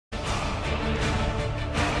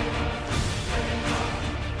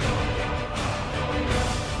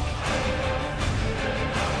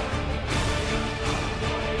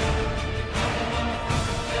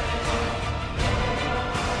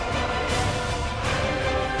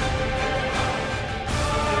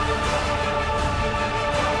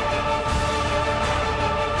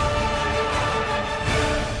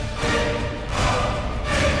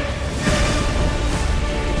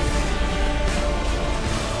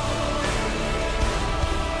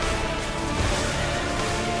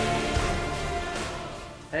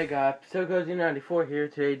Hey guys, SoCozy94 here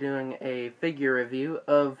today doing a figure review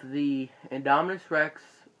of the Indominus Rex,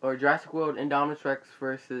 or Jurassic World Indominus Rex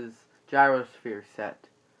versus Gyrosphere set.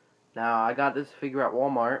 Now, I got this figure at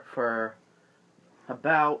Walmart for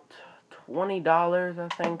about $20,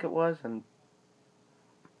 I think it was, and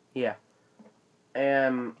yeah.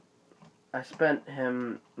 And I spent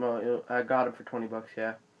him, well, I got him for 20 bucks,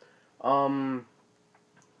 yeah.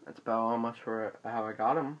 That's about how much for how I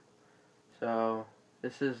got him. So,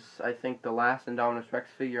 this is, I think, the last Indominus Rex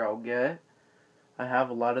figure I'll get. I have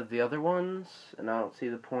a lot of the other ones, and I don't see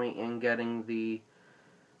the point in getting the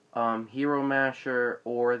Hero Masher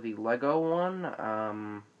or the Lego one. I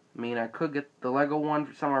mean, I could get the Lego one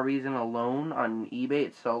for some reason alone on eBay.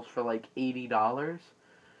 It sells for like $80,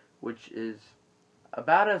 which is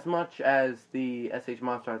about as much as the SH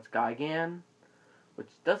Monster Arts Gigan, which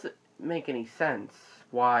doesn't make any sense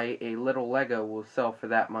why a little Lego will sell for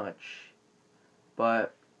that much.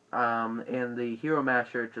 But, and the Hero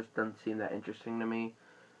Masher just doesn't seem that interesting to me.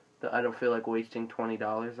 I don't feel like wasting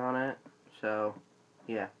 $20 on it. So,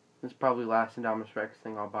 yeah. This is probably the last Indominus Rex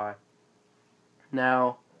thing I'll buy.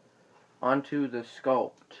 Now, onto the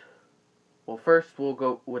sculpt. Well, first we'll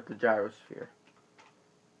go with the Gyrosphere.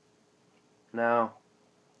 Now,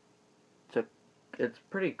 it's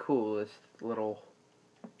pretty cool, this little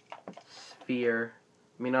sphere.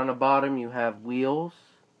 I mean, on the bottom you have wheels.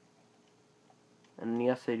 And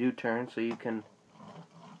yes, they do turn, so you can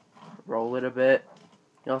roll it a bit.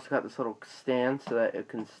 You also got this little stand so that it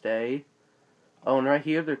can stay. Oh, and right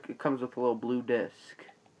here, it comes with a little blue disc.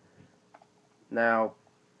 Now,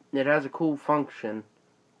 it has a cool function.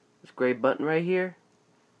 This gray button right here.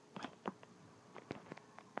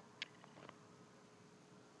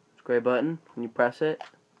 This gray button, when you press it,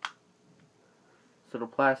 this little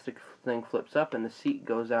plastic thing flips up and the seat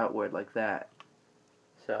goes outward like that.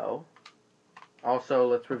 So, also,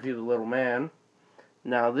 let's review the little man.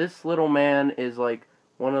 Now, this little man is like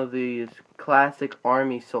one of these classic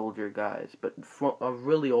army soldier guys, but a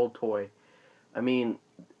really old toy. I mean,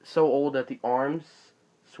 so old that the arms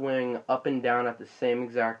swing up and down at the same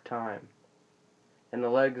exact time. And the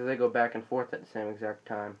legs, they go back and forth at the same exact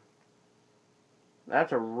time.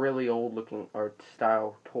 That's a really old looking art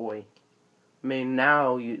style toy. I mean,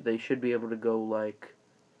 now they should be able to go like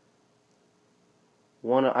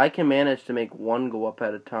I can manage to make one go up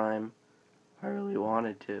at a time if I really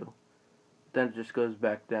wanted to. Then it just goes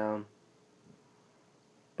back down.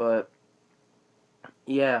 But,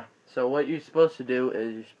 yeah. So what you're supposed to do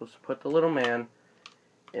is you're supposed to put the little man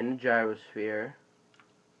in the gyrosphere.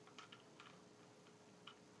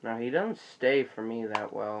 Now, he doesn't stay for me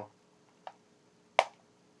that well.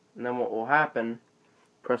 And then what will happen,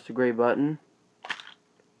 press the gray button.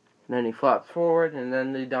 And then he flops forward, and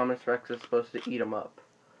then the Indominus Rex is supposed to eat him up.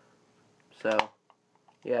 So,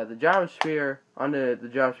 yeah, the Gyrosphere, on the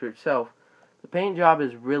Gyrosphere itself, the paint job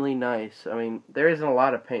is really nice. I mean, there isn't a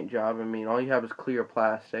lot of paint job. I mean, all you have is clear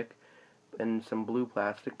plastic and some blue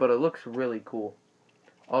plastic, but it looks really cool.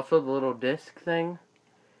 Also, the little disc thing,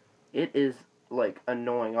 it is, like,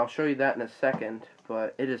 annoying. I'll show you that in a second,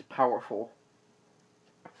 but it is powerful.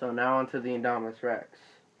 So, now onto the Indominus Rex.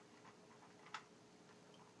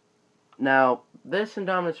 Now, this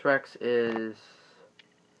Indominus Rex is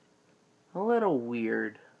a little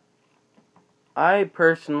weird. I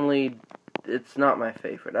personally, it's not my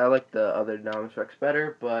favorite. I like the other Indominus Rex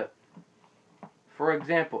better, but for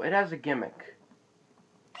example, it has a gimmick.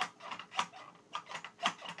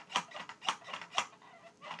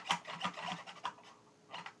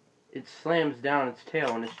 It slams down its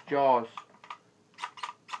tail and its jaws.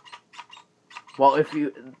 Well, if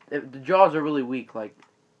the jaws are really weak, like,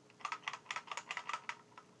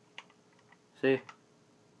 see?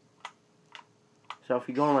 So if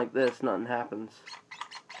you're going like this, nothing happens.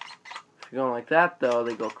 If you're going like that, though,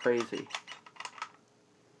 they go crazy.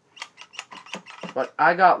 But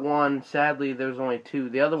I got one. Sadly, there's only two.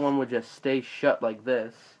 The other one would just stay shut like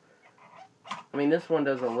this. I mean, this one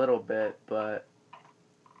does a little bit, but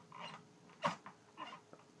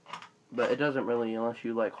it doesn't really unless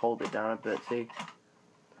you, like, hold it down a bit, see?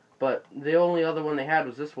 But the only other one they had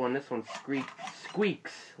was this one. This one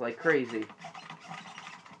squeaks like crazy.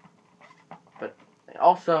 But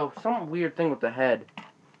also, some weird thing with the head.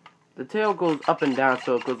 The tail goes up and down,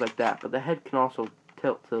 so it goes like that. But the head can also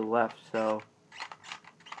tilt to the left, so.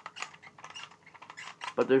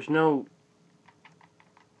 But there's no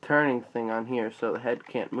turning thing on here, so the head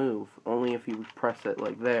can't move. Only if you press it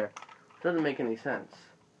like there. It doesn't make any sense.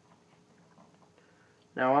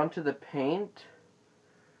 Now onto the paint.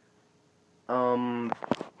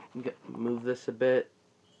 Move this a bit.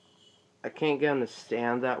 I can't get on the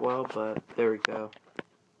stand that well, but there we go.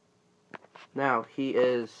 Now, he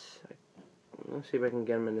is... Let's see if I can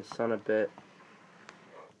get him in the sun a bit.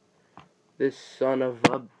 This son of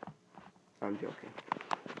a... I'm joking.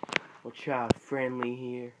 We'll child friendly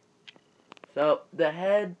here. So, the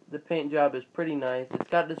head, the paint job is pretty nice. It's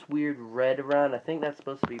got this weird red around. I think that's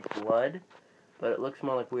supposed to be blood, but it looks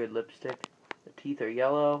more like weird lipstick. The teeth are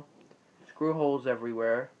yellow. Screw holes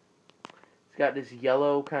everywhere. It's got this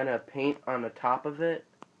yellow kind of paint on the top of it,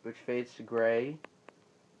 which fades to gray.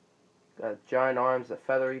 Got giant arms, the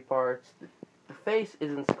feathery parts. The face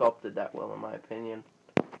isn't sculpted that well, in my opinion.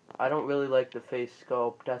 I don't really like the face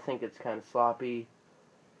sculpt. I think it's kind of sloppy.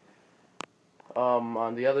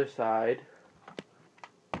 On the other side...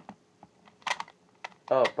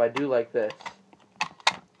 Oh, I do like this.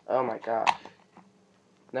 Oh my gosh.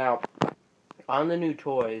 Now, on the new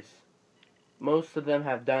toys, most of them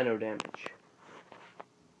have dino damage.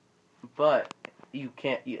 But, you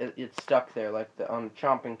can't, it's stuck there, like on the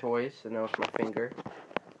chomping toys, and now it's my finger.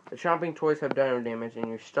 The chomping toys have dino damage, and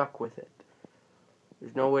you're stuck with it.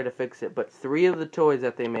 There's no way to fix it, but 3 of the toys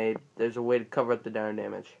that they made, there's a way to cover up the dino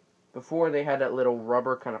damage. Before, they had that little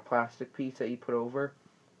rubber kind of plastic piece that you put over.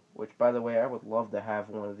 Which, by the way, I would love to have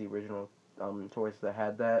one of the original toys that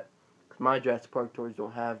had that. Because my Jurassic Park toys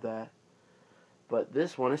don't have that. But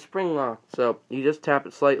this one is spring locked. So, you just tap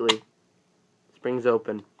it slightly. Spring's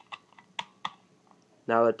open.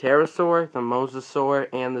 Now, the Pterosaur, the Mosasaur,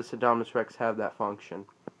 and the Indominus Rex have that function.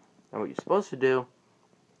 Now, what you're supposed to do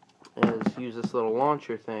is use this little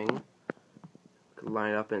launcher thing.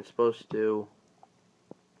 Line it up, and it's supposed to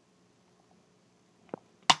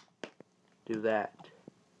do that.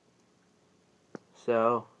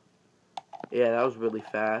 So, yeah, that was really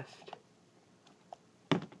fast.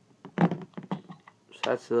 So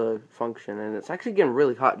that's the function, and it's actually getting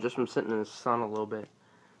really hot just from sitting in the sun a little bit.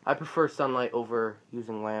 I prefer sunlight over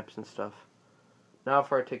using lamps and stuff. Now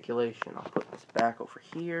for articulation, I'll put this back over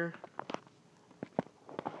here.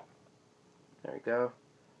 There we go.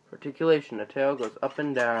 For articulation, the tail goes up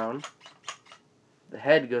and down. The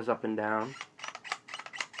head goes up and down.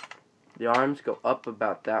 The arms go up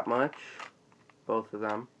about that much. Both of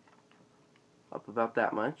them. Up about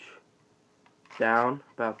that much. Down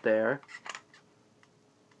about there.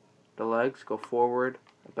 The legs go forward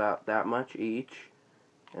about that much each.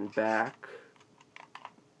 And back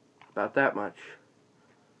about that much.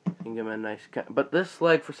 You can give them a nice cut. But this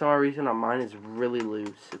leg, for some reason, on mine is really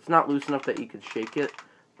loose. It's not loose enough that you could shake it,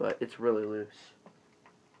 but it's really loose.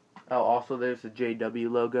 Oh, also there's the JW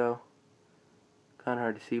logo. Kind of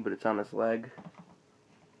hard to see, but it's on his leg.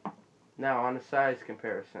 Now, on a size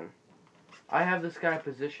comparison. I have this guy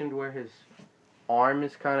positioned where his arm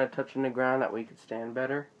is kind of touching the ground, that way he could stand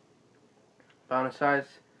better. But on a size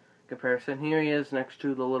comparison, here he is next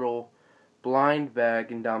to the little blind bag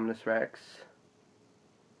Indominus Rex.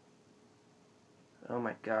 Oh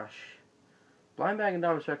my gosh. Blind bag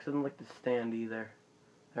Indominus Rex doesn't like to stand either.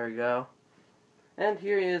 There we go. And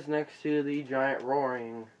here he is next to the giant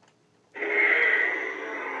roaring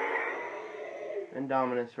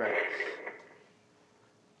Indominus Rex.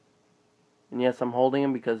 And yes, I'm holding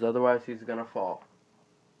him because otherwise he's gonna fall.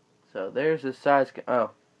 So there's the size.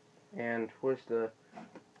 Oh, and there's the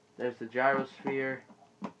Gyrosphere.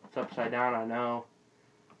 It's upside down, I know.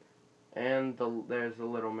 And there's the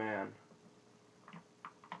little man.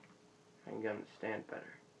 I can get him to stand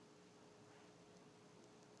better.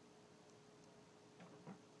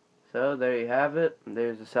 So there you have it.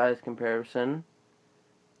 There's the size comparison.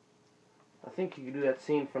 I think you can do that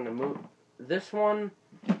scene from the movie. This one,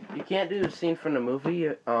 you can't do the scene from the movie.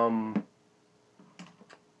 Well,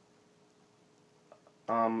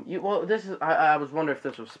 this is. I was wondering if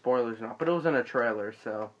this was spoilers or not, but it was in a trailer.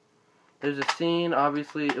 So there's a scene.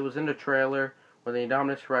 Obviously, it was in the trailer where the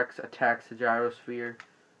Indominus Rex attacks the Gyrosphere.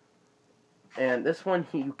 And this one,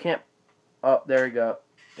 you can't. Oh, there you go.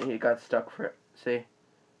 He got stuck for it. See,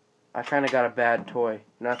 I kind of got a bad toy.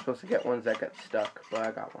 You're not supposed to get ones that get stuck, but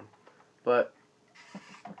I got one. But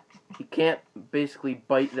you can't basically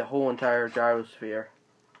bite the whole entire Gyrosphere.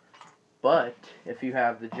 But if you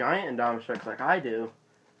have the giant Indominus Rex like I do,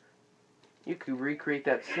 you could recreate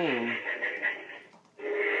that scene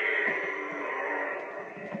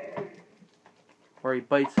where he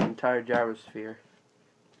bites the entire Gyrosphere.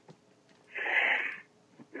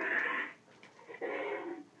 I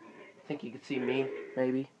think you could see me,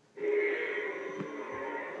 maybe.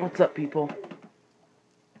 What's up, people?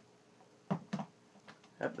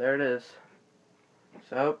 Yep, there it is.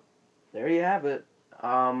 So, there you have it.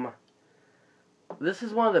 This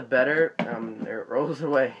is one of the better, there it rolls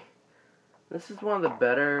away. This is one of the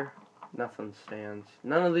better, nothing stands.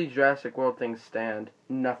 None of these Jurassic World things stand.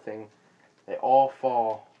 Nothing. They all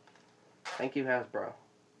fall. Thank you, Hasbro.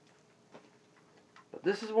 But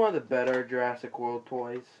this is one of the better Jurassic World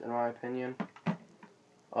toys, in my opinion.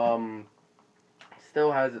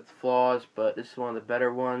 Still has its flaws, but this is one of the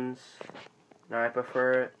better ones. And I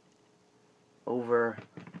prefer it over,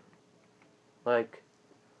 like,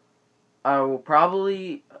 I will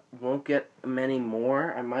probably won't get many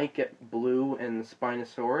more. I might get Blue and the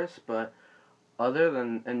Spinosaurus, but other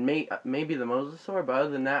than, and maybe the Mosasaur, but other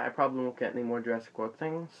than that, I probably won't get any more Jurassic World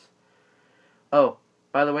things. Oh,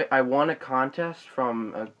 by the way, I won a contest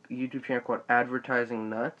from a YouTube channel called Advertising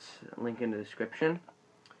Nuts, link in the description,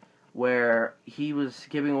 where he was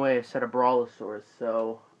giving away a set of Brawlosaurs.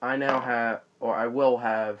 So I now have, or I will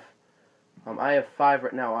have, I have 5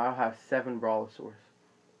 right now. I'll have 7 Brawlosaurs.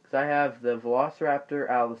 Because I have the Velociraptor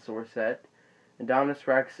Allosaur set, Indominus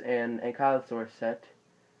Rex and Ankylosaurus set,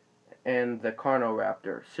 and the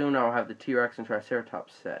Carnoraptor. Soon I'll have the T-Rex and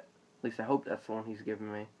Triceratops set. At least I hope that's the one he's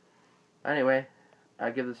giving me. Anyway, I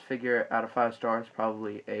give this figure out of 5 stars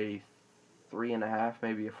probably a 3.5,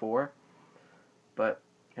 maybe a 4. But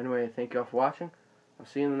anyway, thank you all for watching. I'll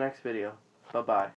see you in the next video. Bye-bye.